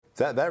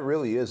That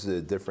really is the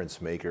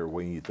difference maker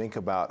when you think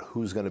about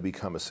who's going to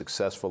become a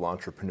successful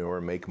entrepreneur,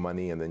 make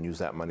money, and then use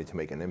that money to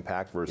make an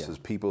impact versus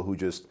people who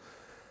just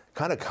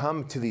kind of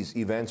come to these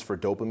events for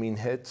dopamine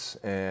hits,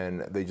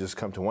 and they just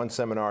come to one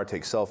seminar,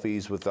 take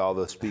selfies with all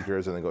the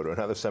speakers, and then go to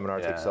another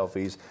seminar, take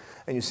selfies.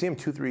 And you see them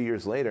 2-3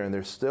 years later, and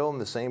they're still in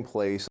the same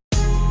place.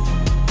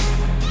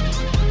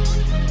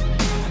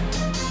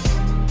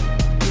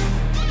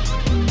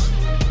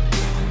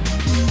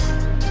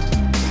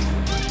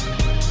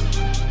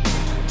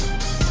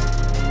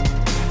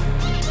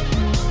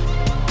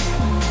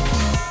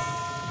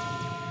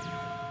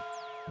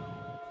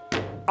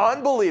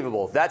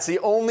 Unbelievable. That's the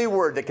only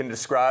word that can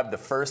describe the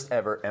first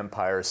ever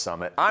Empire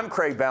Summit. I'm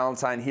Craig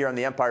Ballantyne here on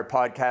the Empire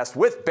Podcast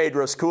with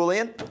Bedros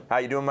Keuilian. How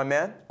you doing, my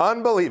man?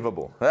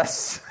 Unbelievable.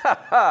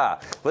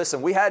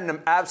 Listen, we had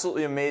an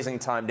absolutely amazing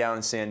time down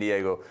in San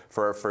Diego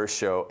for our first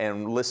show.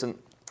 And listen,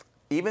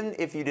 even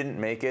if you didn't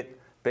make it,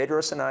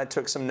 Bedros and I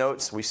took some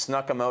notes. We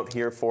snuck them out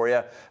here for you.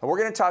 And we're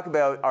going to talk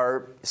about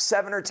our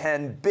 7 or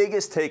 10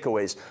 biggest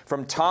takeaways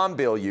from Tom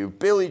Bilyeu,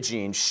 Billie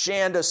Jean,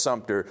 Shanda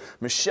Sumter,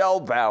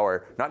 Michelle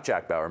Bauer, not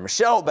Jack Bauer,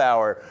 Michelle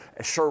Bauer,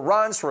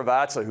 Sharran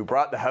Srivatsaa, who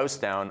brought the house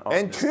down.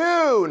 And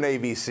 2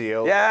 Navy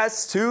SEALs.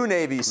 Yes, 2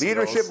 Navy SEALs.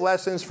 Leadership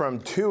lessons from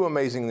 2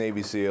 amazing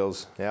Navy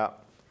SEAls. Yeah.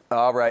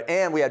 All right,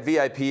 and we had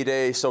VIP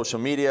Day, social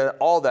media,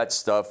 all that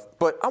stuff.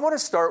 But I want to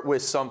start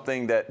with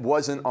something that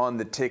wasn't on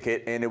the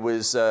ticket, and it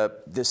was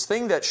this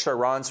thing that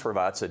Sharran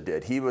Srivatsaa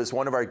did. He was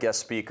one of our guest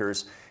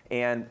speakers,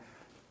 and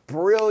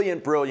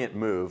brilliant, brilliant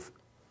move.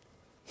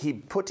 He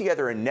put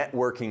together a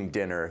networking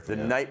dinner the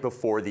night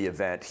before the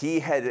event. He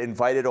had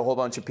invited a whole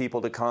bunch of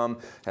people to come.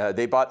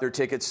 They bought their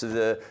tickets to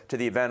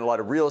the event. A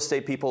lot of real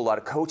estate people, a lot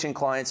of coaching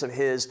clients of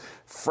his,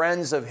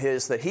 friends of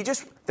his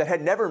that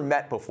had never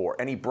met before.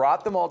 And he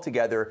brought them all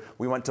together.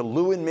 We went to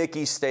Lou and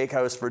Mickey's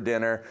Steakhouse for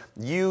dinner.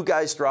 You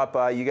guys dropped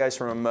by. You guys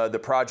from the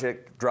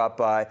project dropped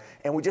by.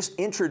 And we just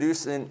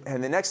introduced him.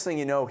 And the next thing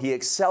you know, he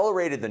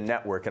accelerated the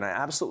network. And I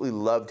absolutely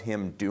loved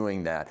him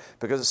doing that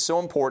because it's so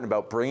important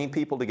about bringing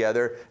people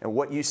together and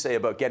what you say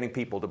about getting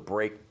people to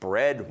break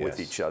bread with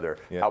each other,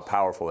 how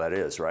powerful that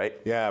is, right?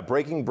 Yeah,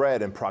 breaking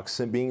bread and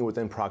being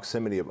within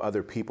proximity of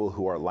other people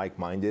who are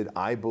like-minded,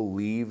 I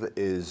believe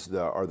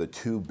are the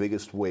 2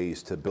 biggest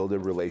ways to build a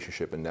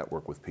relationship and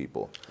network with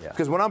people.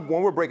 Because when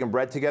we're breaking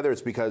bread together,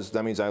 it's because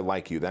that means I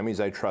like you, that means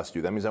I trust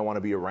you, that means I want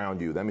to be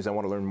around you, that means I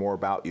want to learn more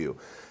about you.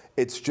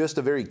 It's just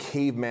a very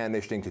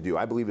caveman-ish thing to do.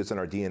 I believe it's in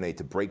our DNA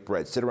to break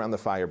bread, sit around the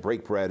fire,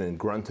 break bread, and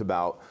grunt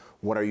about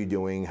what are you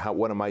doing,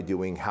 what am I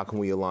doing, how can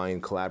we align,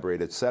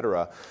 collaborate,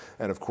 etc.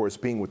 And of course,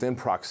 being within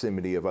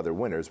proximity of other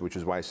winners, which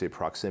is why I say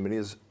proximity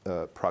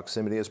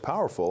is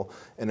powerful,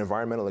 and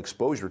environmental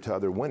exposure to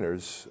other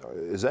winners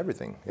is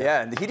everything.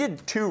 Yeah, and he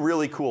did 2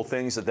 really cool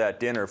things at that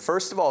dinner.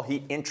 First of all,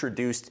 he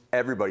introduced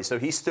everybody. So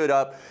he stood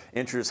up,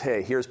 introduced,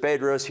 hey, here's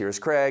Bedros, here's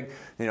Craig,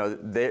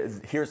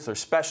 here's their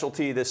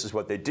specialty, this is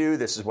what they do,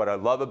 this is what I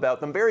love about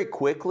them, very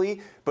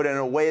quickly, but in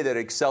a way that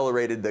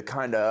accelerated the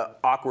kind of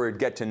awkward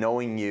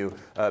get-to-knowing you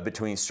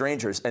between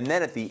strangers. And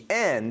then at the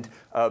end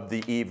of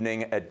the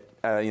evening,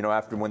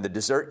 after when the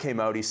dessert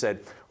came out, he said,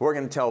 we're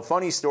going to tell a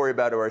funny story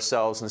about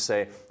ourselves and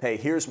say, hey,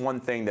 here's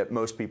one thing that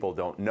most people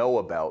don't know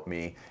about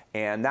me.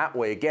 And that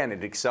way, again,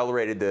 it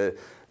accelerated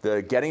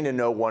the getting to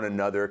know one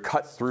another,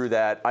 cut through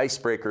that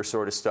icebreaker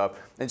sort of stuff.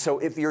 And so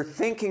if you're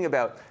thinking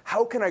about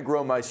how can I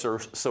grow my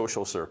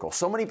social circle,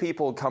 so many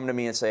people come to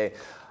me and say,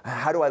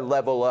 how do I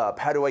level up?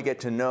 How do I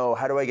get to know?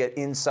 How do I get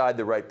inside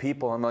the right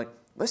people? I'm like,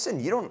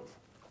 listen,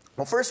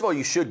 well, first of all,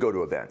 you should go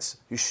to events.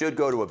 You should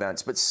go to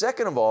events. But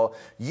second of all,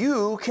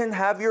 you can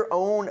have your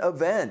own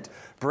event.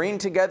 Bring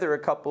together a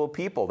couple of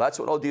people. That's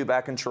what I'll do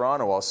back in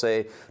Toronto. I'll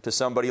say to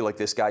somebody like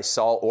this guy,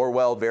 Saul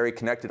Orwell, very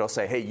connected. I'll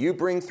say, hey, you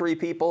bring 3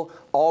 people.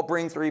 I'll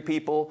bring 3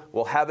 people.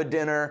 We'll have a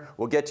dinner.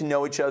 We'll get to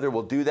know each other.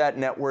 We'll do that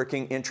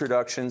networking,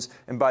 introductions.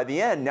 And by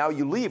the end, now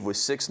you leave with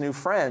 6 new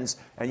friends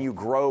and you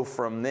grow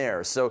from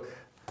there. So,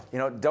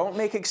 don't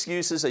make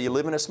excuses that you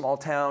live in a small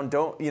town.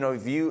 Don't,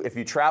 if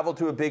you travel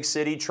to a big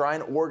city, try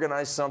and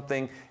organize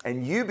something,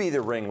 and you be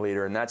the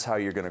ringleader, and that's how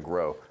you're going to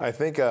grow. I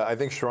think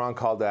Sharran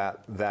called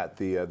that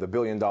the $1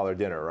 billion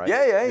dinner, right?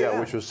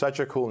 Yeah. Which was such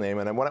a cool name.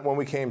 And when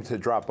we came to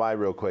drop by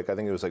real quick, I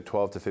think it was like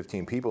 12 to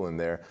 15 people in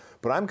there.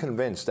 But I'm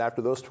convinced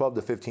after those 12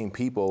 to 15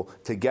 people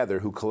together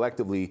who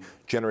collectively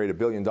generate $1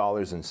 billion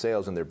in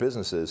sales in their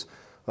businesses,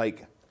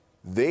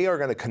 they are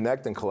going to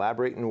connect and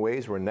collaborate in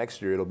ways where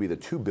next year it'll be the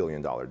 $2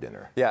 billion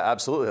dinner. Yeah,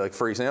 absolutely. Like,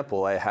 for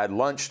example, I had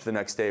lunch the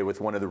next day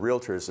with one of the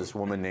realtors, this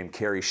woman named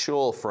Carrie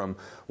Schul from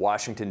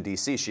Washington,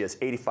 D.C. She has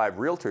 85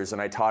 realtors,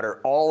 and I taught her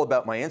all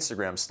about my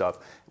Instagram stuff.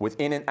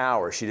 Within an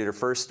hour, she did her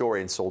first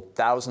story and sold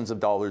thousands of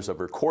dollars of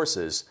her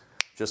courses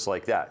just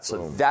like that.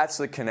 So that's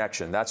the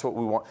connection. That's what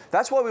we want.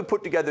 That's why we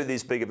put together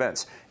these big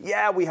events.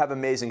 Yeah, we have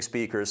amazing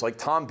speakers. Like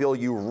Tom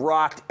Bilyeu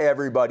rocked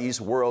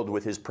everybody's world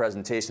with his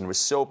presentation. It was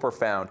so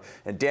profound.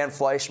 And Dan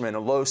Fleischman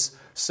and Los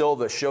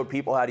Silva showed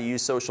people how to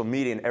use social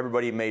media, and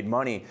everybody made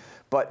money.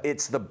 But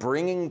it's the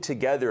bringing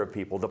together of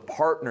people, the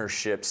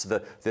partnerships,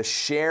 the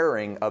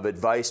sharing of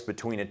advice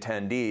between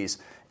attendees.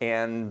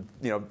 and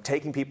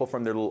taking people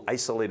from their little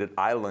isolated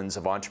islands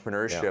of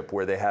entrepreneurship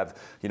where they have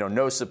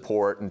no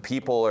support and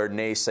people are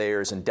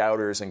naysayers and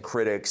doubters and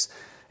critics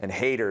and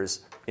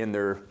haters in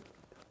their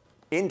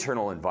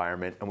internal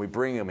environment, and we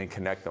bring them and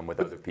connect them with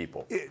other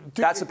people.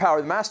 That's the power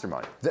of the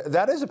mastermind.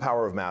 That is the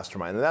power of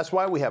mastermind, and that's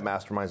why we have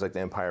masterminds like the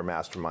Empire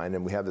Mastermind,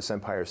 and we have this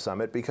Empire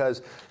Summit,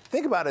 because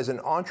think about it, as an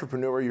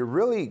entrepreneur, you're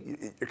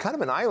kind of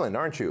an island,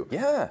 aren't you?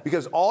 Yeah.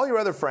 Because all your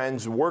other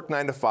friends work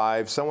 9 to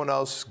 5, someone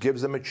else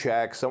gives them a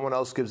check, someone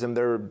else gives them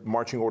their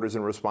marching orders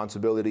and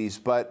responsibilities,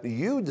 but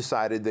you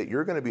decided that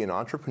you're going to be an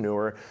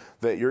entrepreneur,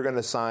 that you're going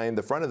to sign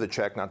the front of the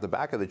check, not the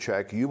back of the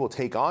check. You will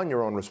take on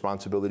your own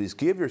responsibilities,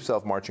 give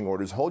yourself marching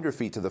orders, hold your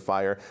feet to the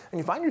fire, and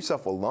you find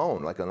yourself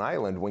alone like an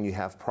island when you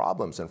have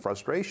problems and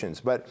frustrations.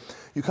 But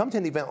you come to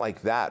an event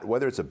like that,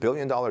 whether it's $1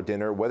 billion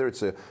dinner, whether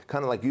it's a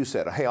kind of like you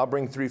said, hey, I'll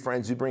bring 3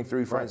 friends, you bring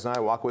 3 friends, and I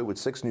walk away with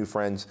 6 new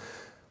friends.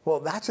 Well,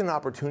 that's an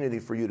opportunity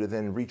for you to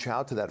then reach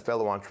out to that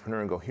fellow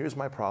entrepreneur and go, here's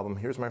my problem,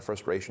 here's my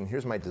frustration,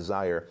 here's my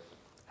desire.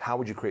 How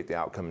would you create the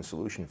outcome and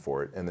solution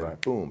for it? And then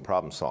boom,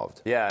 problem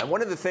solved. Yeah, and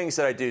one of the things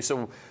that I do,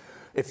 so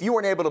if you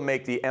weren't able to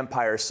make the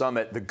Empire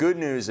Summit, the good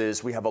news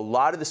is we have a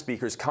lot of the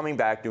speakers coming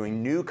back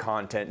doing new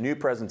content, new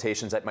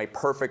presentations at my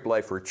Perfect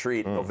Life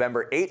Retreat,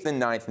 November 8th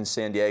and 9th in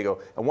San Diego.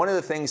 And one of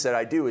the things that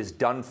I do is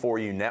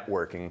done-for-you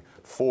networking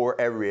for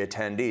every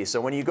attendee.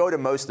 So when you go to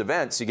most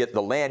events, you get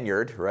the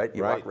lanyard, right?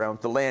 You walk around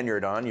with the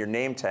lanyard on, your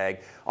name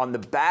tag. On the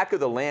back of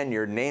the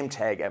lanyard name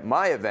tag at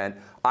my event,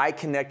 I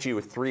connect you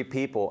with 3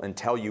 people and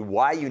tell you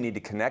why you need to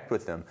connect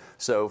with them.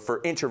 So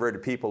for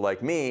introverted people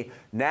like me,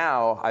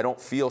 now I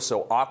don't feel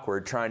so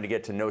awkward trying to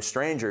get to know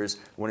strangers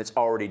when it's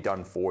already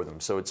done for them.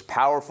 So it's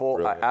powerful.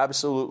 Brilliant. I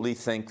absolutely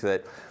think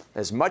that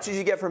as much as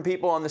you get from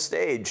people on the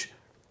stage,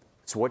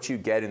 it's what you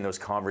get in those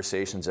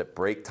conversations at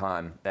break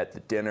time, at the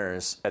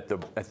dinners, at the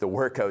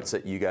workouts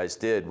that you guys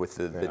did with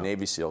the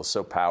Navy SEALs.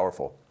 So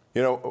powerful.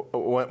 You know,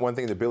 one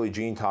thing that Billie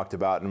Jean talked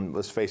about, and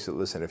let's face it,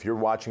 listen, if you're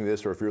watching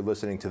this or if you're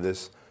listening to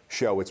this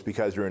show, it's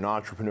because you're an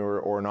entrepreneur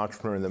or an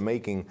entrepreneur in the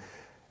making.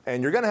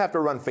 And you're going to have to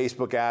run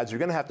Facebook ads. You're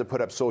going to have to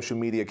put up social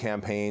media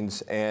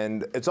campaigns.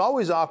 And it's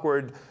always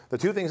awkward. The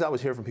 2 things I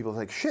always hear from people is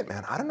like, shit,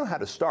 man, I don't know how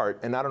to start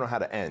and I don't know how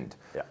to end.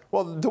 Yeah.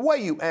 Well, the way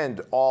you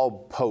end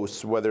all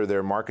posts, whether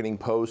they're marketing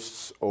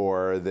posts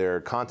or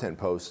they're content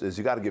posts, is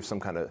you got to give some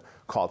kind of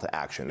call to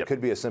action. Yep. It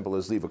could be as simple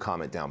as leave a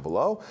comment down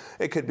below.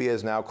 It could be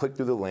as now click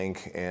through the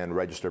link and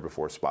register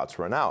before spots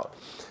run out.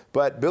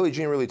 But Billie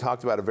Jean really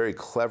talked about a very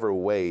clever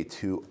way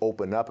to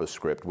open up a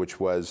script, which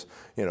was,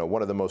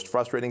 one of the most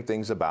frustrating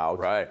things about.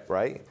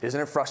 Right?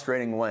 Isn't it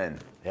frustrating when?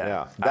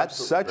 Yeah. That's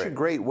such a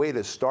great way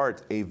to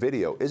start a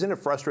video. Isn't it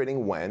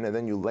frustrating when? And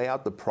then you lay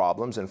out the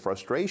problems and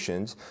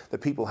frustrations that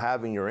people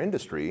have in your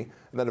industry.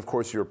 And then, of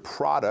course, your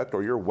product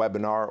or your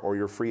webinar or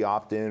your free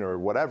opt-in or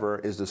whatever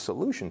is the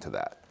solution to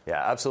that.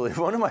 Yeah,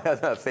 absolutely. One of my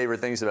other favorite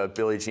things about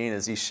Billie Jean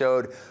is he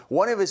showed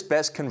one of his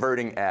best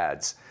converting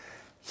ads.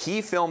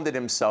 He filmed it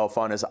himself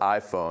on his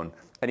iPhone,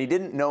 and he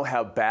didn't know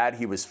how bad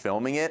he was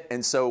filming it.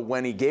 And so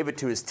when he gave it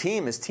to his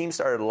team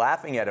started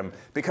laughing at him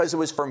because it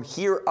was from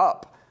here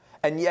up.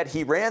 And yet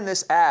he ran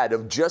this ad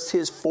of just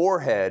his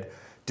forehead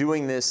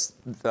doing this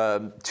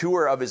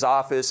tour of his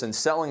office and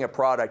selling a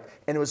product,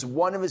 and it was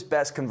one of his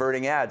best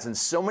converting ads. And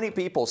so many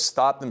people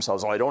stopped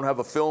themselves. Oh, I don't have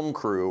a film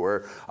crew,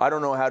 or I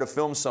don't know how to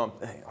film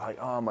something. Like,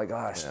 oh my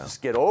gosh,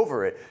 just get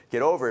over it.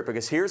 Get over it,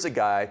 because here's a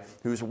guy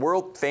who's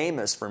world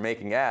famous for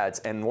making ads,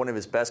 and one of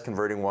his best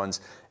converting ones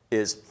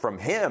is from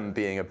him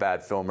being a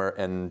bad filmer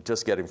and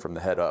just getting from the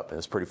head up. It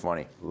was pretty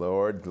funny.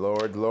 Lord.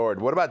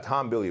 What about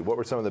Tom Bilyeu? What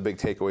were some of the big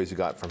takeaways you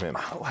got from him?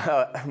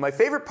 My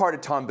favorite part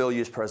of Tom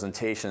Bilyeu's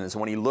presentation is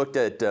when he looked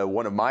at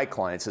one of my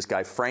clients, this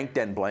guy Frank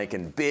Den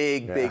Blanken,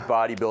 big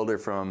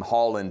bodybuilder from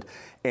Holland,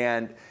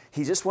 and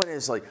he just went in,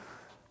 it's like,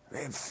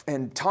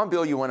 and Tom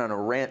Bilyeu went on a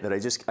rant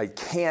that I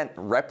can't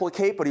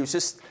replicate, but he was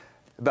just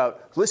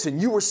about, listen,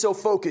 you were so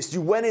focused,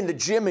 you went in the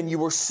gym and you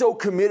were so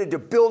committed to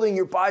building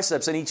your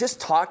biceps. And he just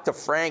talked to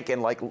Frank,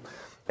 and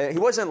he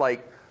wasn't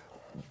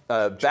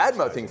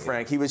bad-mouthing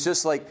Frank. He was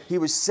just he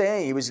was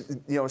saying, he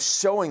was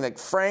showing that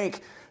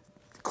Frank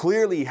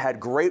clearly had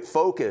great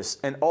focus,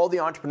 and all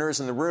the entrepreneurs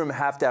in the room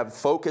have to have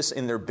focus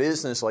in their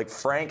business like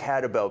Frank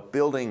had about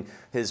building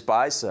his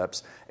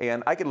biceps.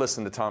 And I could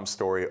listen to Tom's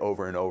story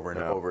over and over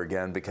and over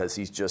again, because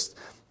he's just,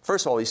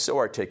 first of all, he's so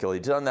articulate.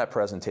 He's done that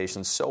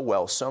presentation so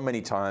well, so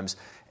many times.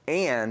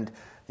 And,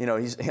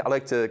 I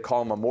like to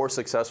call him a more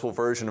successful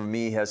version of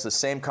me. He has the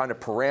same kind of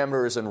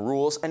parameters and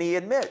rules. And he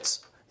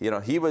admits,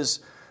 he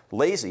was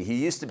lazy. He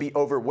used to be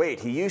overweight.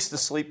 He used to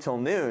sleep till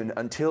noon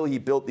until he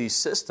built these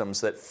systems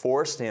that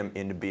forced him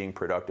into being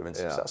productive and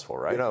successful,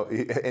 right?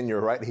 And you're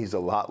right. He's a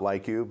lot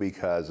like you,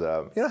 because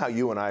you know how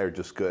you and I are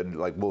just good.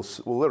 Like we'll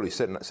literally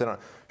sit on.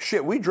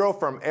 Shit, we drove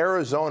from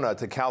Arizona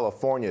to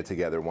California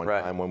together one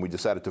time when we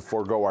decided to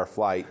forego our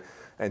flight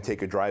and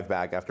take a drive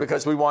back after.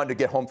 Because we wanted to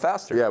get home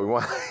faster. Yeah, we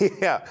want.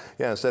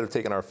 Instead of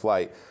taking our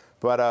flight.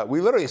 But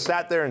we literally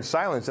sat there in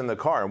silence in the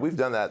car, and we've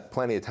done that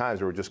plenty of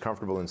times where we're just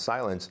comfortable in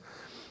silence.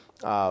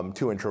 2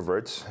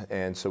 introverts,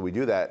 and so we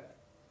do that.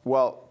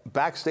 Well,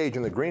 backstage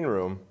in the green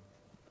room,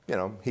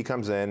 he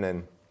comes in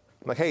and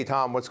I'm like, hey,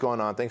 Tom, what's going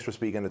on? Thanks for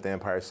speaking at the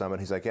Empire Summit.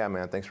 He's like, yeah,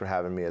 man, thanks for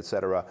having me, et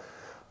cetera.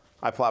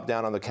 I plop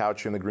down on the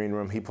couch in the green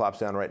room. He plops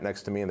down right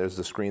next to me, and there's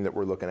the screen that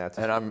we're looking at.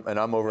 And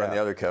I'm over on the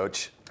other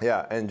couch.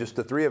 Yeah, and just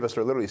the three of us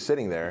are literally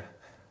sitting there,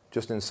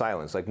 just in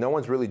silence. Like, no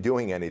one's really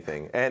doing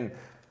anything. And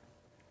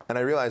I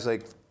realized,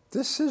 like,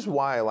 this is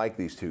why I like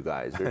these two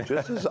guys. They're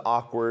just as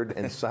awkward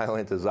and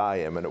silent as I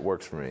am, and it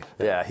works for me.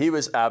 Yeah, he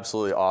was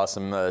absolutely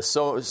awesome.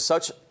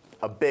 Such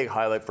a big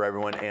highlight for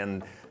everyone.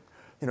 And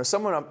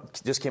someone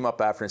just came up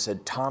after and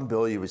said, Tom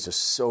Bilyeu was just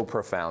so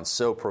profound.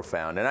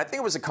 And I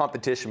think it was a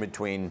competition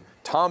between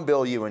Tom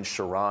Bilyeu and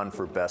Sharon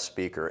for best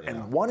speaker. Yeah.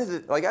 And one of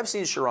the, I've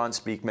seen Sharon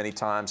speak many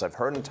times. I've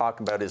heard him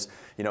talk about his,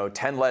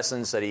 10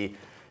 lessons that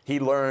he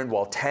learned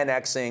while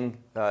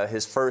 10Xing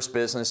his first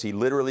business. He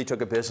literally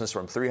took a business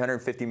from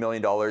 $350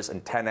 million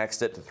and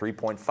 10X'd it to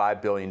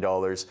 $3.5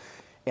 billion.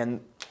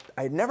 And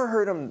I had never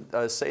heard him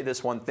say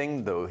this one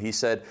thing, though. He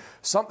said,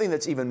 something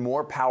that's even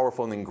more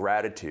powerful than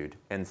gratitude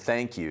and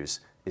thank yous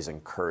is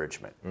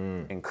encouragement.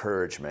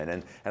 Encouragement.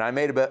 And I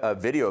made a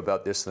video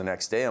about this the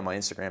next day on my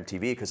Instagram TV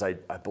because I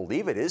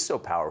believe it is so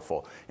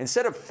powerful.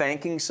 Instead of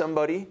thanking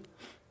somebody,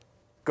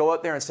 go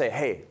out there and say,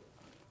 hey,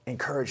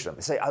 encourage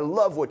them. Say, I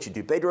love what you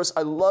do. Bedros,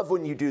 I love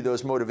when you do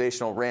those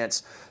motivational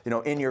rants,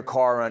 in your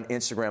car on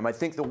Instagram. I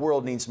think the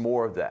world needs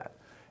more of that.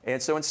 And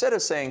so instead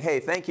of saying, hey,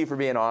 thank you for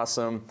being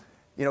awesome,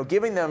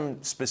 giving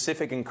them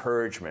specific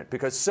encouragement,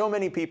 because so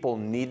many people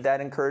need that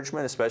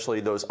encouragement, especially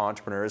those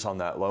entrepreneurs on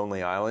that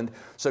lonely island.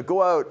 So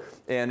go out,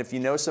 and if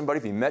you know somebody,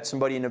 if you met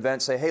somebody in an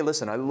event, say, hey,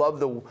 listen, I love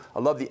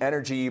the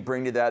energy you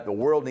bring to that. The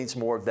world needs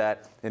more of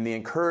that. And the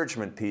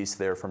encouragement piece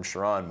there from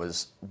Sharon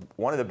was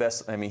one of the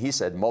best. I mean, he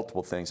said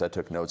multiple things I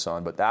took notes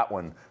on, but that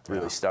one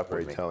really stuck with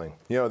me. Very telling.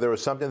 There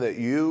was something that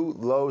you,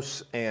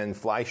 Los, and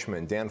Dan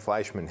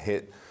Fleischman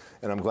hit,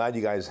 and I'm glad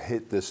you guys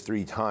hit this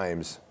 3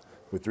 times.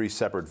 With 3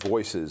 separate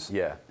voices,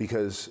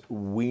 because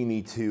we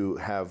need to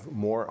have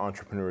more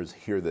entrepreneurs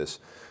hear this.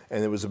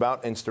 And it was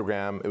about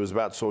Instagram, it was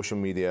about social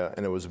media,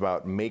 and it was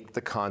about make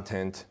the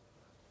content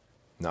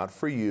not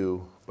for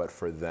you, but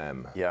for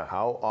them. Yeah.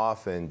 How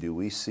often do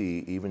we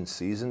see even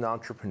seasoned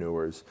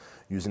entrepreneurs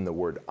using the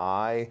word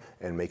I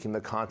and making the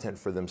content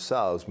for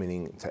themselves,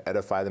 meaning to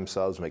edify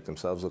themselves, make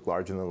themselves look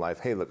larger than life?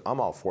 Hey, look, I'm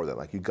all for that.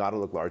 Like, you got to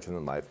look larger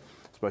than life,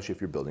 especially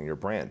if you're building your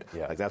brand.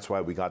 Yeah. Like, that's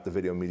why we got the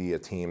video media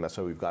team. That's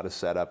why we've got a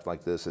setup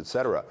like this, et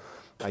cetera.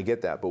 I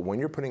get that. But when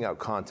you're putting out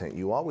content,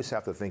 you always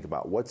have to think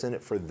about what's in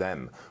it for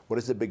them. What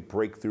is the big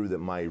breakthrough that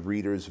my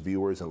readers,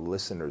 viewers, and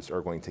listeners are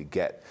going to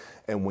get?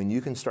 And when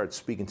you can start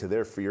speaking to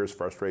their fears,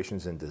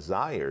 frustrations, and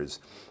desires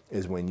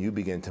is when you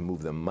begin to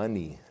move the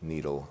money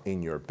needle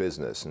in your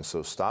business. And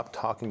so stop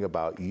talking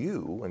about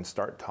you and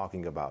start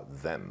talking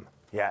about them.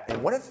 Yeah,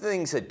 and one of the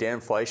things that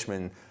Dan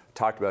Fleischman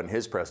talked about in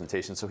his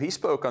presentation. So he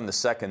spoke on the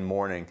second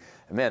morning,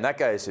 and man, that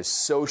guy is just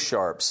so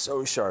sharp,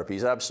 so sharp.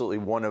 He's absolutely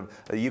one of,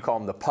 you call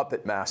him the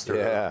puppet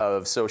master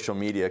of social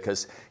media,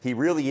 because he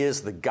really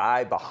is the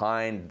guy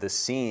behind the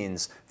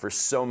scenes for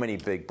so many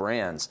big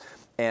brands.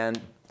 And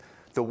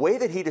the way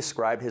that he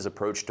described his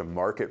approach to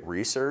market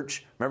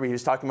research, remember he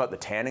was talking about the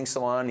tanning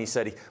salon. He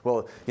said,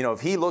 well,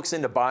 if he looks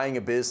into buying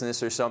a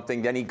business or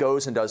something, then he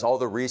goes and does all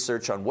the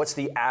research on what's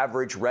the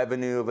average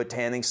revenue of a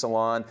tanning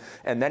salon.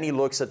 And then he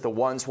looks at the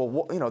ones,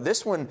 well,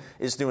 this one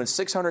is doing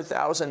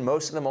 600,000.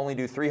 Most of them only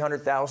do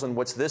 300,000.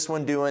 What's this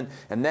one doing?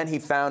 And then he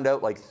found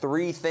out like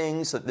 3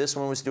 things that this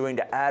one was doing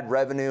to add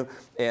revenue.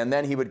 And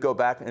then he would go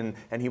back and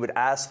he would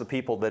ask the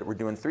people that were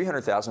doing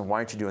 300,000, why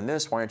aren't you doing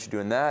this? Why aren't you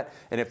doing that?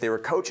 And if they were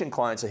coaching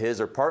clients of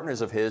his or partners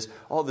of his,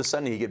 all of a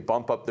sudden he could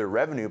bump up their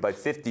revenue by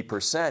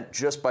 50%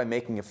 just by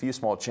making a few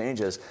small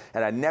changes.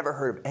 And I never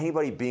heard of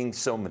anybody being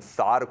so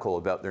methodical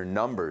about their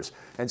numbers.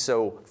 And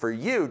so for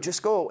you,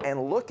 just go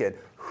and look at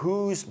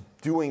who's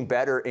doing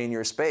better in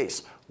your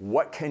space.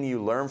 What can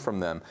you learn from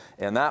them?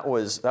 And that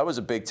was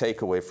a big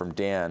takeaway from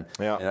Dan.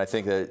 Yeah. And I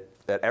think that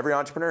every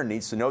entrepreneur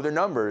needs to know their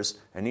numbers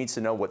and needs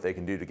to know what they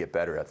can do to get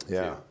better at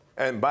them too.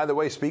 And by the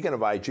way, speaking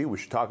of IG, we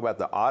should talk about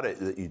the audit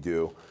that you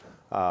do.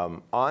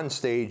 On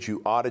stage,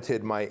 you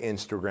audited my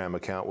Instagram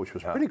account, which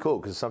was pretty cool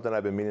because it's something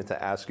I've been meaning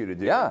to ask you to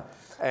do. Yeah.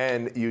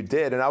 And you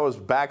did. And I was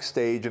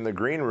backstage in the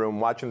green room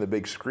watching the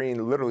big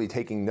screen, literally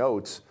taking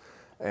notes.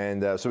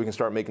 And so we can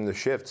start making the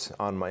shifts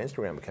on my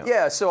Instagram account.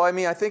 Yeah, so I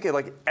mean, I think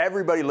like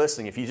everybody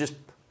listening, if you just,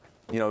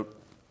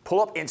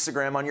 pull up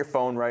Instagram on your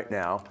phone right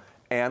now,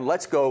 and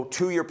let's go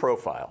to your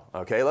profile,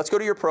 okay? Let's go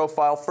to your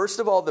profile. First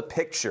of all, the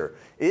picture.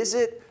 Is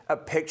it a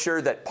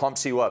picture that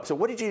pumps you up? So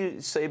what did you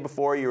say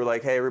before? You were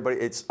like, hey, everybody,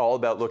 it's all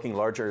about looking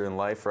larger than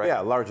life, right? Yeah,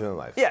 larger than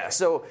life. Yeah,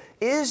 so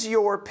is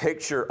your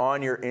picture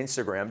on your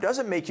Instagram, does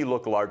it make you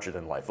look larger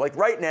than life? Like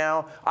right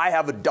now, I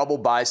have a double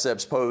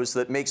biceps pose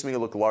that makes me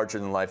look larger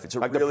than life. It's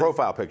like the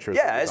profile picture.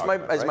 Yeah,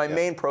 as my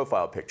main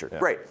profile picture. Yeah.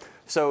 Great.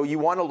 So you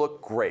want to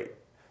look great.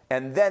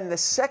 And then the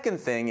second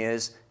thing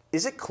is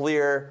it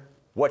clear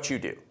what you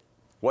do?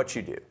 What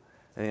you do.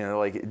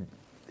 And,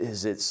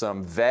 is it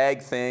some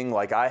vague thing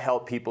like I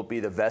help people be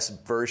the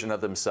best version of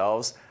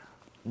themselves?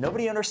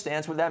 Nobody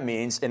understands what that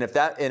means. And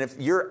if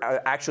you're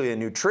actually a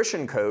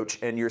nutrition coach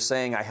and you're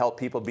saying I help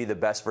people be the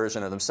best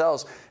version of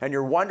themselves, and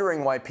you're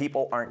wondering why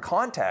people aren't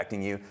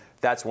contacting you,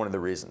 that's one of the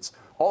reasons.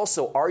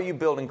 Also, are you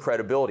building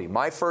credibility?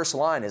 My first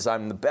line is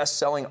I'm the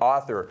best-selling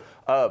author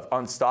of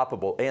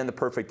Unstoppable and the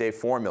Perfect Day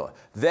Formula.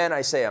 Then I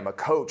say I'm a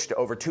coach to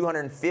over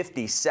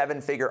 250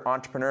 seven-figure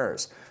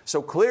entrepreneurs.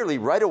 So clearly,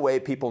 right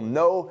away, people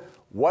know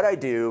what I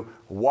do,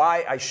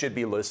 why I should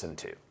be listened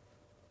to.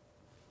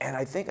 And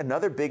I think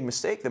another big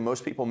mistake that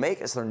most people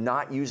make is they're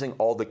not using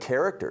all the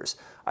characters.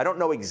 I don't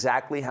know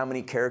exactly how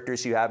many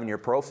characters you have in your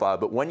profile,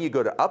 but when you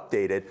go to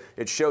update it,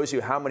 it shows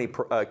you how many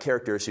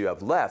characters you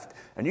have left.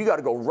 And you got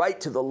to go right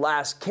to the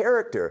last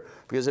character,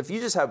 because if you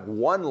just have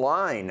one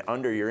line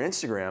under your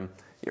Instagram,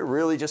 you're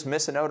really just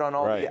missing out on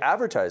all the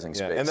advertising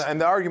space. And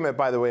the argument,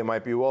 by the way,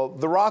 might be, well,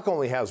 The Rock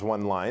only has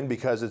one line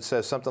because it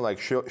says something like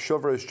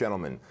chivalrous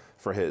gentleman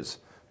for his.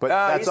 But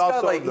that's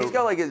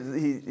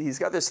he's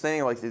got this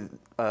thing like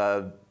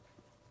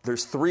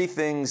there's 3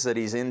 things that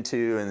he's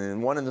into, and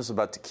then one of them is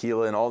about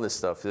tequila and all this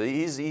stuff.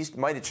 He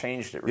might have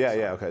changed it recently.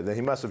 Yeah, okay. Then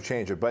he must have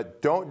changed it.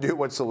 But don't do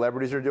what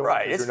celebrities are doing.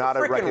 Right, it's not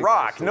freaking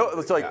Rock. No,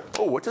 it's like,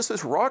 what does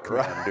this Rock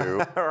man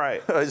do?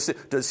 Right.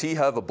 Does he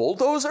have a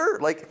bulldozer?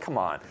 Like, come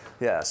on.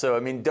 Yeah, so I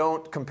mean,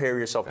 don't compare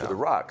yourself to The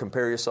Rock.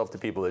 Compare yourself to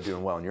people that are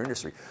doing well in your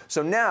industry.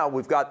 So now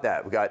we've got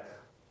that. We've got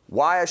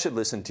why I should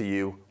listen to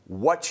you,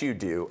 what you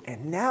do,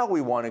 and now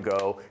we want to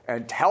go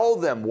and tell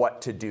them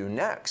what to do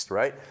next,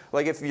 right?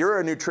 Like if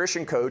you're a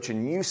nutrition coach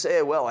and you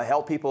say, well, I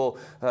help people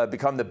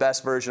become the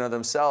best version of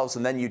themselves,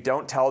 and then you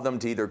don't tell them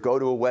to either go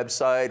to a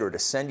website or to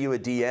send you a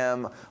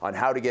DM on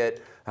how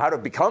to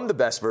become the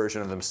best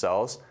version of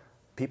themselves,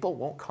 people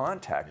won't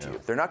contact you.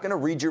 They're not going to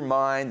read your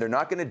mind. They're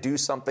not going to do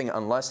something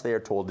unless they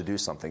are told to do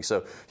something.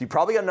 So you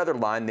probably got another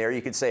line there.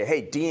 You could say,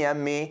 hey, DM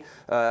me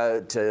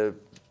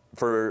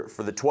for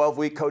the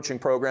 12-week coaching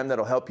program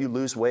that'll help you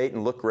lose weight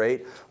and look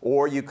great.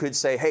 Or you could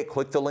say, hey,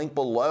 click the link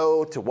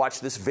below to watch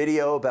this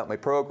video about my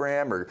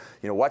program, or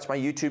watch my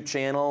YouTube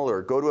channel,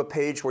 or go to a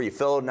page where you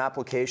fill out an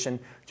application.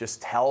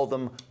 Just tell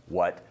them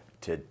what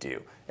to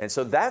do. And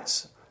so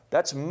that's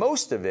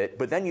most of it,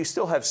 but then you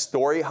still have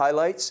story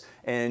highlights,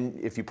 and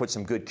if you put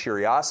some good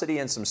curiosity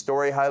and some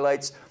story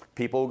highlights,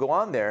 people will go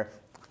on there.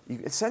 You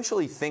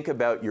essentially think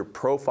about your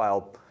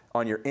profile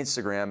on your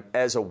Instagram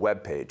as a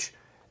web page.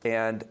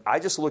 And I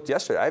just looked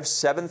yesterday. I have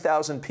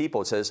 7,000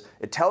 people.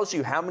 It tells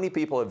you how many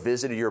people have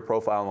visited your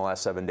profile in the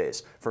last 7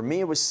 days. For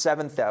me, it was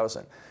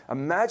 7,000.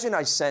 Imagine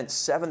I sent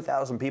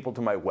 7,000 people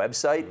to my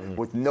website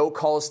with no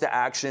calls to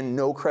action,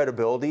 no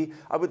credibility.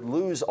 I would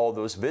lose all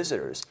those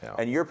visitors. Yeah.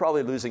 And you're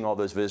probably losing all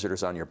those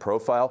visitors on your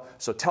profile.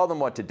 So tell them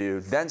what to do.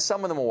 Then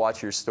some of them will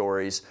watch your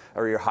stories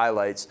or your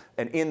highlights.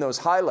 And in those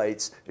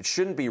highlights, it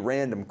shouldn't be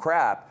random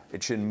crap.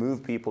 It should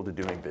move people to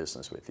doing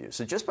business with you.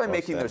 So just by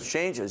making those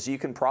changes, you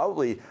can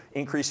probably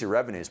increase your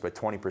revenues by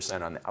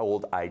 20% on the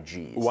old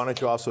IGs. Why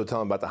don't you also tell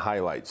them about the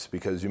highlights?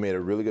 Because you made a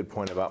really good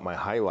point about my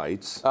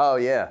highlights. Oh,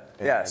 yeah.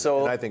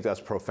 And I think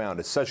that's profound.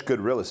 It's such good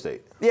real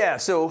estate. Yeah,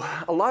 so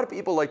a lot of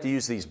people like to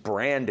use these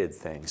branded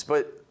things.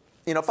 But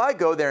if I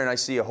go there and I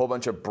see a whole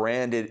bunch of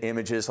branded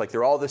images, like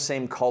they're all the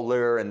same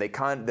color and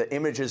the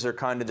images are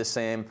kind of the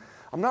same,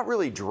 I'm not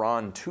really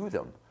drawn to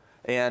them.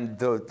 And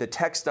the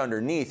text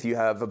underneath, you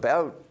have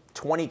about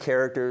 20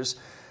 characters.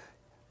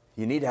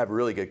 You need to have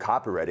really good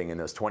copywriting in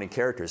those 20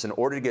 characters in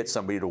order to get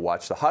somebody to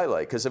watch the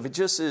highlight. Because if it's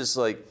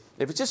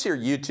just your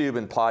YouTube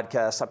and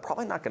podcast, I'm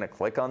probably not going to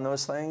click on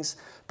those things.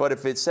 But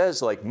if it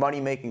says like money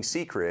making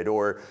secret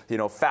or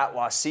fat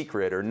loss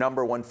secret or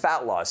 #1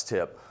 fat loss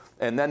tip,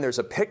 and then there's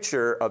a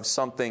picture of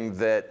something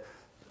that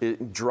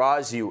it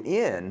draws you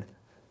in,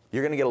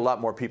 you're going to get a lot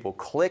more people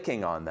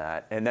clicking on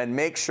that. And then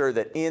make sure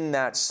that in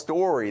that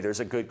story there's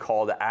a good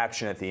call to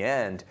action at the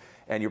end.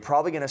 And you're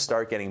probably going to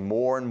start getting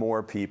more and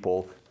more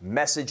people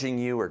messaging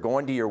you or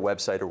going to your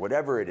website or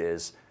whatever it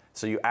is,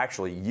 so you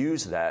actually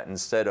use that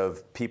instead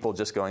of people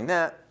just going,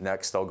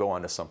 next I'll go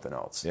on to something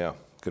else. Yeah,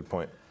 good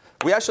point.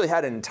 We actually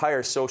had an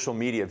entire social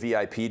media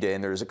VIP day,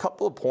 and there's a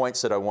couple of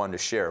points that I wanted to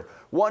share.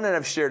 One, and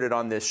I've shared it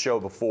on this show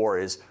before,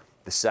 is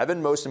the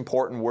 7 most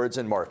important words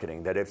in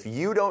marketing, that if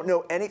you don't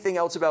know anything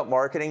else about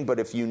marketing, but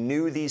if you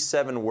knew these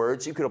 7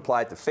 words, you could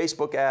apply it to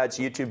Facebook ads,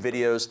 YouTube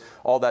videos,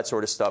 all that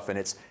sort of stuff, and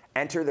it's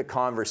enter the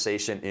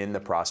conversation in the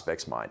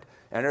prospect's mind.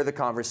 Enter the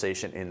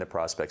conversation in the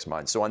prospect's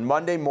mind. So on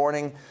Monday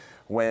morning,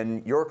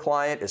 when your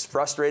client is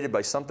frustrated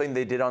by something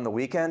they did on the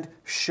weekend,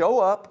 show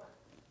up,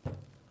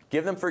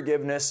 give them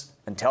forgiveness,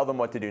 and tell them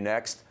what to do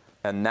next.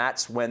 And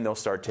that's when they'll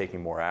start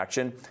taking more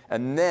action.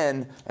 And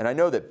then, and I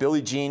know that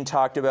Billie Jean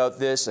talked about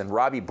this, and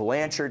Robbie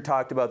Blanchard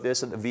talked about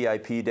this at the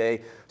VIP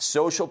day,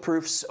 social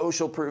proof,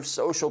 social proof,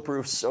 social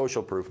proof,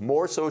 social proof.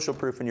 More social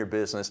proof in your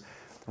business.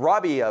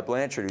 Robbie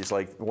Blanchard, who's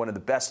like one of the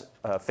best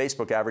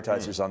Facebook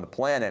advertisers on the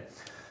planet,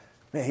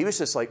 man, he was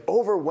just like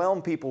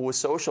overwhelmed people with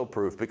social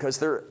proof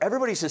because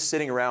everybody's just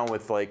sitting around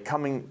with like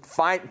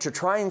to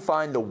try and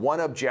find the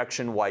one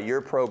objection why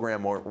your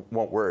program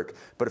won't work.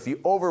 But if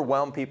you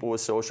overwhelm people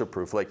with social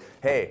proof, like,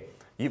 hey,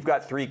 you've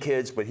got 3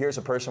 kids, but here's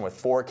a person with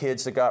 4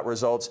 kids that got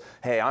results.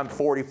 Hey, I'm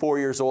 44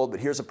 years old, but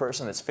here's a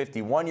person that's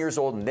 51 years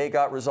old and they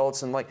got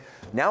results. And like,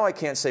 now I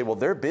can't say, well,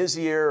 they're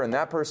busier and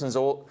that person's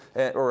old,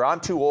 or I'm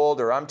too old,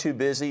 or I'm too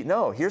busy.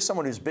 No, here's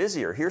someone who's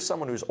busier. Here's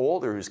someone who's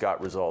older who's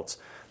got results.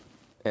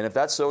 And if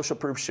that social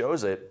proof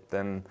shows it,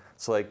 then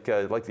it's like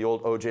the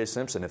old O.J.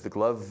 Simpson. If the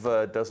glove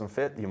doesn't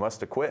fit, you must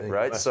have quit,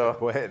 right?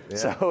 So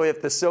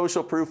if the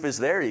social proof is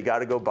there, you got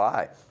to go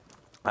buy.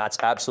 That's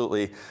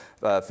absolutely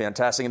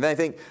fantastic. And then I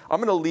think I'm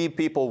going to leave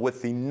people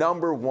with the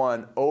number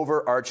one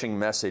overarching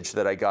message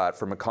that I got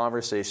from a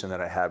conversation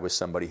that I had with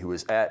somebody who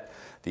was at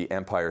the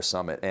Empire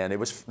Summit. And it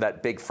was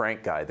that big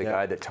Frank guy, the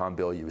guy that Tom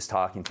Bilyeu was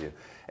talking to.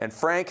 And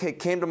Frank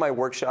came to my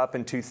workshop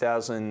in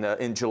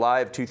July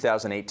of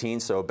 2018,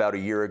 so about a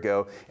year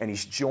ago, and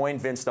he's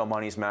joined Vince Del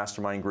Monte's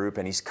mastermind group,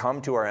 and he's come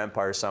to our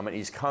Empire Summit.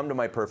 He's come to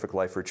my Perfect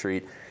Life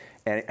retreat,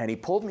 and he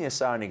pulled me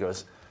aside and he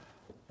goes,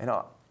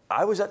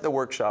 I was at the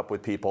workshop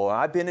with people, and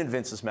I've been in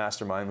Vince's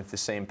mastermind with the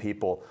same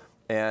people,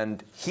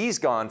 and he's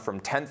gone from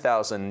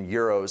 10,000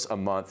 euros a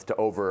month to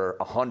over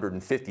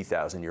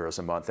 150,000 euros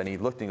a month. And he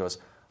looked and he goes,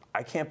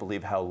 I can't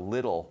believe how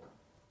little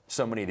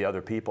so many of the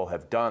other people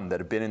have done that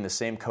have been in the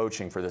same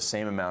coaching for the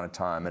same amount of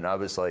time. And I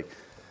was like,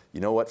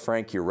 you know what,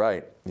 Frank, you're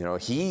right.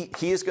 He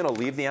is going to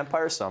leave the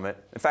Empire Summit.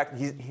 In fact,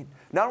 he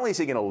not only is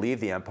he going to leave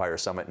the Empire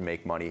Summit and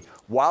make money,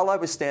 while I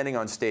was standing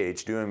on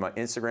stage doing my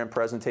Instagram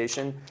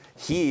presentation,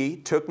 he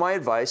took my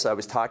advice. I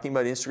was talking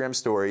about Instagram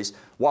stories.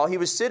 While he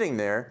was sitting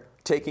there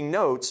taking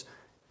notes,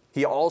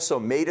 he also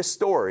made a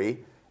story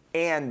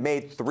and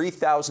made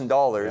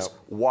 $3,000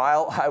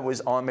 while I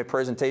was on my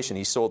presentation.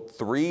 He sold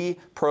 3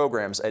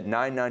 programs at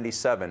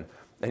 $997.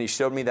 And he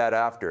showed me that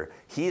after.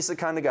 He's the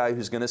kind of guy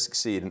who's going to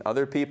succeed. And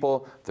other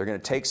people, they're going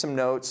to take some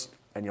notes,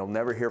 and you'll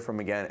never hear from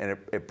him again. And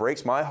it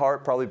breaks my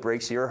heart, probably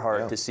breaks your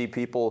heart, to see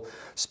people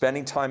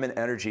spending time and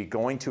energy,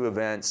 going to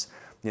events,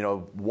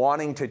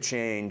 wanting to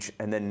change,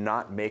 and then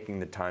not making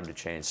the time to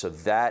change. So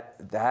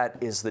that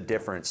is the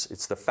difference.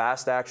 It's the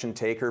fast action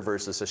taker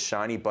versus a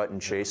shiny button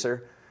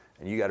chaser.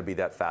 And you got to be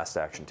that fast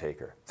action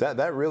taker.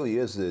 That really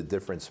is the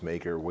difference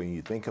maker when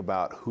you think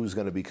about who's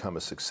going to become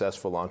a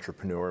successful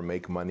entrepreneur,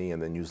 make money,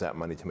 and then use that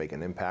money to make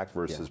an impact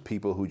versus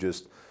people who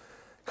just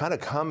kind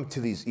of come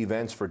to these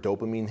events for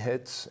dopamine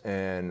hits,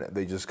 and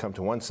they just come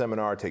to one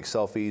seminar, take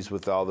selfies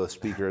with all the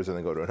speakers, and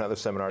then go to another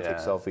seminar, take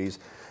selfies.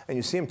 And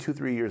you see them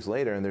 2-3 years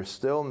later, and they're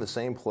still in the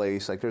same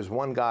place. Like there's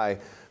one guy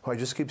who I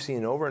just keep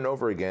seeing over and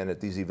over again at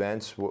these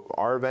events,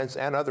 our events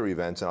and other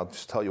events, and I'll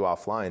just tell you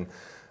offline,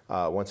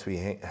 once we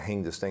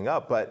hang this thing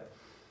up. But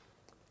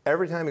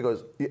every time he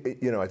goes,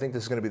 I think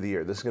this is going to be the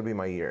year. This is going to be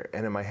my year.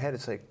 And in my head,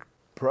 it's like,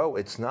 bro,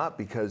 it's not,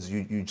 because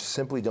you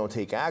simply don't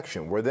take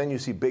action. Where then you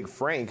see Big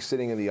Frank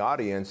sitting in the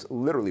audience,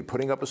 literally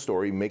putting up a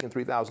story, making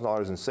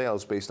 $3,000 in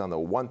sales based on the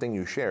one thing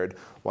you shared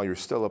while you're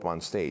still up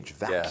on stage.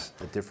 That's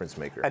the difference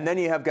maker. And then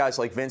you have guys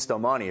like Vince Del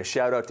Monte, a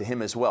shout out to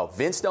him as well.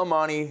 Vince Del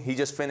Monte, he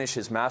just finished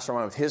his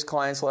mastermind with his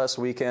clients last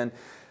weekend.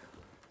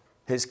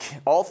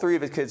 All 3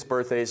 of his kids'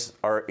 birthdays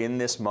are in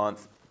this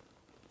month.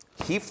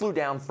 He flew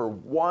down for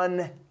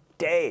 1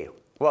 day.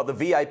 Well, the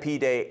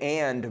VIP day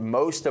and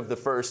most of the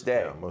first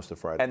day. Yeah, most of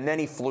Friday. And then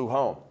he flew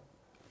home.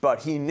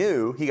 But he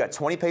knew, he got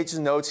 20 pages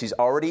of notes, he's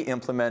already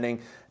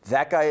implementing.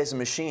 That guy is a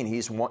machine.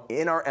 He's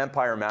in our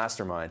Empire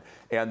Mastermind.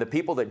 And the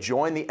people that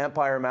join the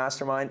Empire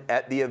Mastermind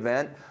at the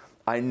event,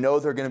 I know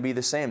they're going to be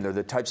the same. They're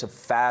the types of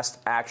fast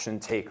action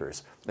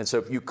takers. And so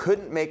if you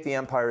couldn't make the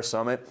Empire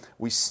Summit,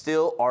 we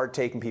still are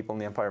taking people in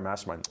the Empire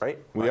Mastermind, right?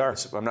 We are.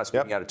 I'm not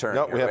speaking out of turn.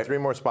 No, here, we have right? 3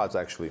 more spots,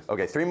 actually.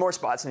 Okay, 3 more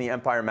spots in the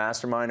Empire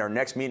Mastermind. Our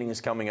next meeting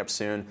is coming up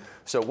soon.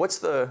 So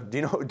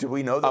do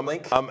we know the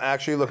link? I'm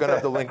actually looking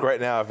up the link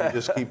right now if you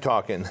just keep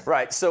talking.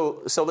 Right,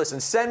 so listen,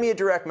 send me a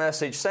direct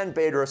message, send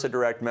Bedros a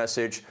direct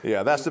message.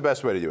 Yeah, that's the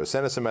best way to do it.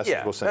 Send us a message,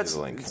 we'll send you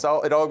the link.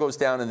 It all goes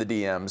down in the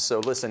DMs. So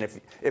listen,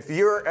 if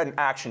you're an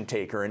action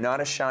taker and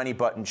not a shiny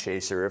button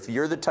chaser, if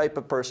you're the type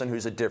of person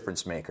who's a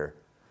difference maker,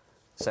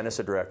 send us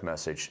a direct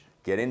message.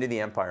 Get into the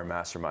Empire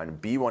Mastermind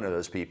and be one of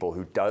those people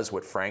who does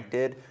what Frank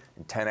did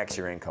and 10x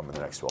your income in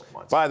the next 12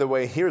 months. By the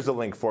way, here's the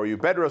link for you,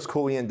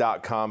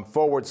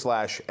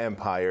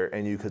 bedroskoulian.com/empire,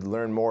 and you could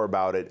learn more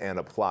about it and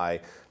apply,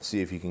 see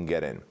if you can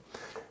get in.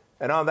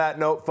 And on that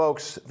note,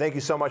 folks, thank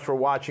you so much for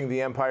watching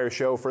The Empire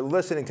Show, for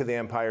listening to The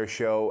Empire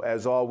Show.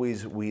 As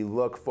always, we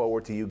look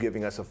forward to you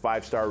giving us a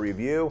 5-star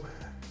review.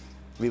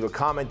 Leave a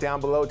comment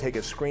down below, take a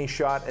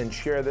screenshot, and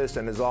share this.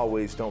 And as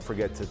always, don't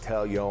forget to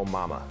tell yo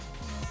mama.